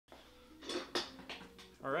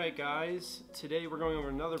Alright guys, today we're going over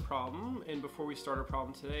another problem, and before we start our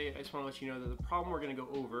problem today, I just want to let you know that the problem we're going to go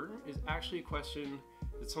over is actually a question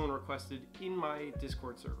that someone requested in my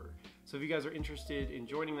Discord server. So if you guys are interested in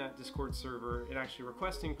joining that Discord server and actually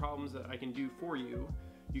requesting problems that I can do for you,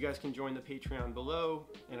 you guys can join the Patreon below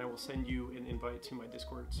and I will send you an invite to my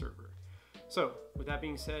Discord server. So with that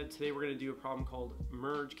being said, today we're going to do a problem called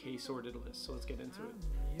merge k-sorted list. So let's get into it.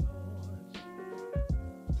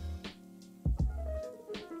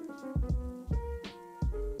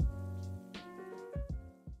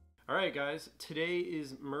 Alright guys, today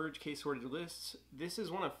is merge k-sorted lists. This is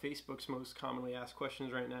one of Facebook's most commonly asked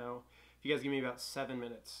questions right now. If you guys give me about 7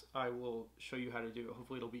 minutes, I will show you how to do it.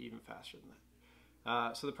 Hopefully it'll be even faster than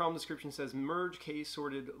that. So the problem description says merge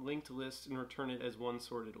k-sorted linked list and return it as one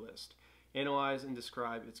sorted list. Analyze and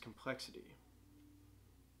describe its complexity.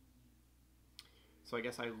 So I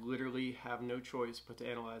guess I literally have no choice but to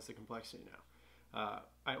analyze the complexity now.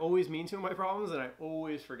 I always mean to in my problems and I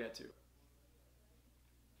always forget to.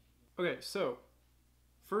 Okay, so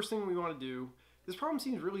first thing we want to do, this problem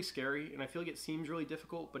seems really scary and I feel like it seems really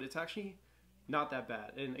difficult, but it's actually not that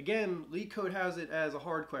bad. And again, LeetCode has it as a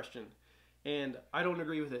hard question and I don't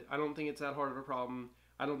agree with it. I don't think it's that hard of a problem.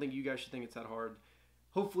 I don't think you guys should think it's that hard.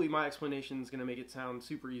 Hopefully my explanation is going to make it sound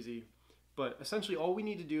super easy, but essentially all we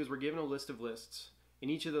need to do is we're given a list of lists and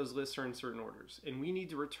each of those lists are in certain orders and we need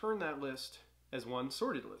to return that list as one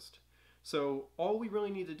sorted list. So all we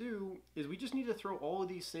really need to do is we just need to throw all of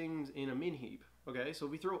these things in a min heap. Okay, so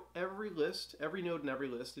if we throw every list, every node in every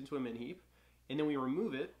list into a min heap, and then we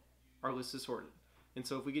remove it, our list is sorted. And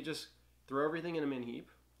so if we could just throw everything in a min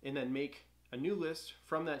heap and then make a new list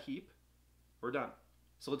from that heap, we're done.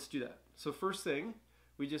 So let's do that. So first thing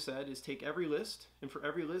we just said is take every list, and for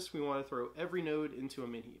every list we want to throw every node into a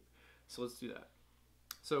min heap. So let's do that.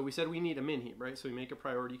 So we said we need a min heap, right? So we make a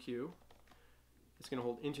priority queue. It's going to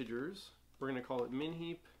hold integers. We're going to call it min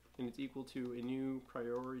heap, and it's equal to a new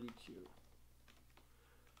priority queue.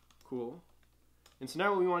 Cool. And so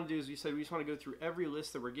now what we want to do is we said we just want to go through every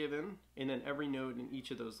list that we're given, and then every node in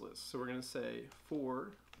each of those lists. So we're going to say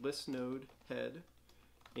for list node head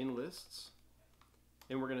in lists,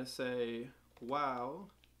 and we're going to say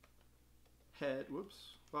while head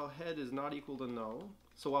is not equal to null.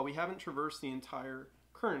 So while we haven't traversed the entire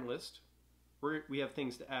current list, we have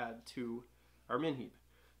things to add to our min heap.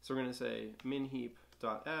 So we're going to say min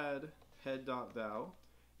heap.add head.val,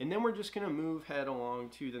 and then we're just going to move head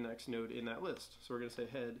along to the next node in that list. So we're going to say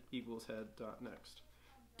head equals head.next.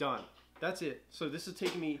 Done. That's it. So this has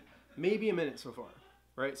taken me maybe a minute so far,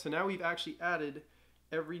 right? So now we've actually added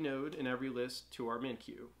every node in every list to our min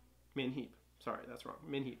heap. Sorry, that's wrong.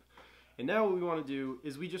 Min heap. And now what we want to do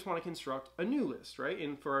is we just want to construct a new list, right?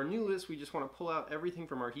 And for our new list, we just want to pull out everything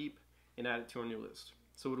from our heap and add it to our new list.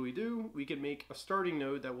 So what do? We can make a starting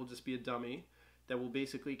node that will just be a dummy that will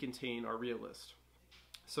basically contain our real list.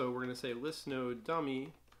 So we're going to say list node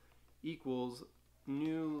dummy equals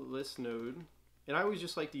new list node. And I always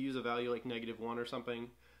just like to use a value like -1 or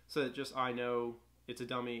something so that just I know it's a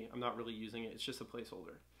dummy. I'm not really using it. It's just a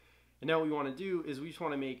placeholder. And now what we want to do is we just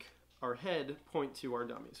want to make our head point to our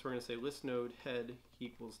dummy. So we're going to say list node head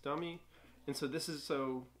equals dummy. And so this is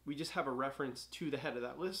so we just have a reference to the head of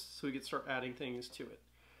that list so we can start adding things to it.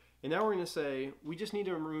 And now we're going to say we just need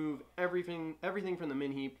to remove everything from the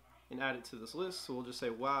min heap and add it to this list. So we'll just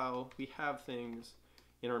say while we have things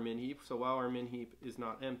in our min heap, so while our min heap is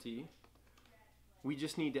not empty, we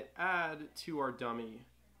just need to add to our dummy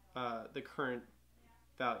the current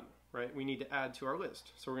value, right? We need to add to our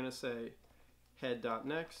list. So we're going to say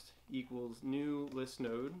head.next equals new list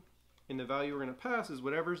node, and the value we're going to pass is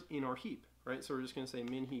whatever's in our heap, right? So we're just going to say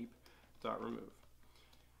min heap.remove.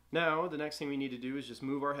 Now the next thing we need to do is just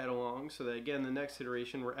move our head along so that again the next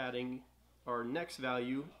iteration we're adding our next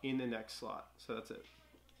value in the next slot. So that's it.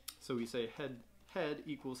 So we say head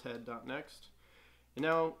equals head.next. And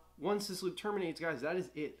now once this loop terminates, guys, that is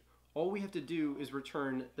it. All we have to do is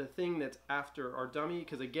return the thing that's after our dummy,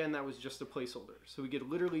 because again that was just a placeholder. So we could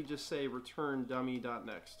literally just say return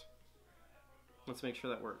dummy.next. Let's make sure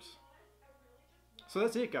that works. So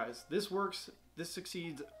that's it, guys. This works. This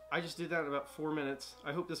succeeds. I just did that in about 4 minutes.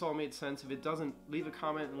 I hope this all made sense. If it doesn't, leave a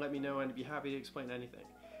comment and let me know, and I'd be happy to explain anything.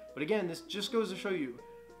 But again, this just goes to show you,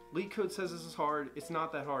 LeetCode says this is hard. It's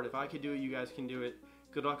not that hard. If I could do it, you guys can do it.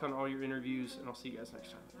 Good luck on all your interviews, and I'll see you guys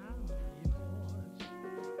next time.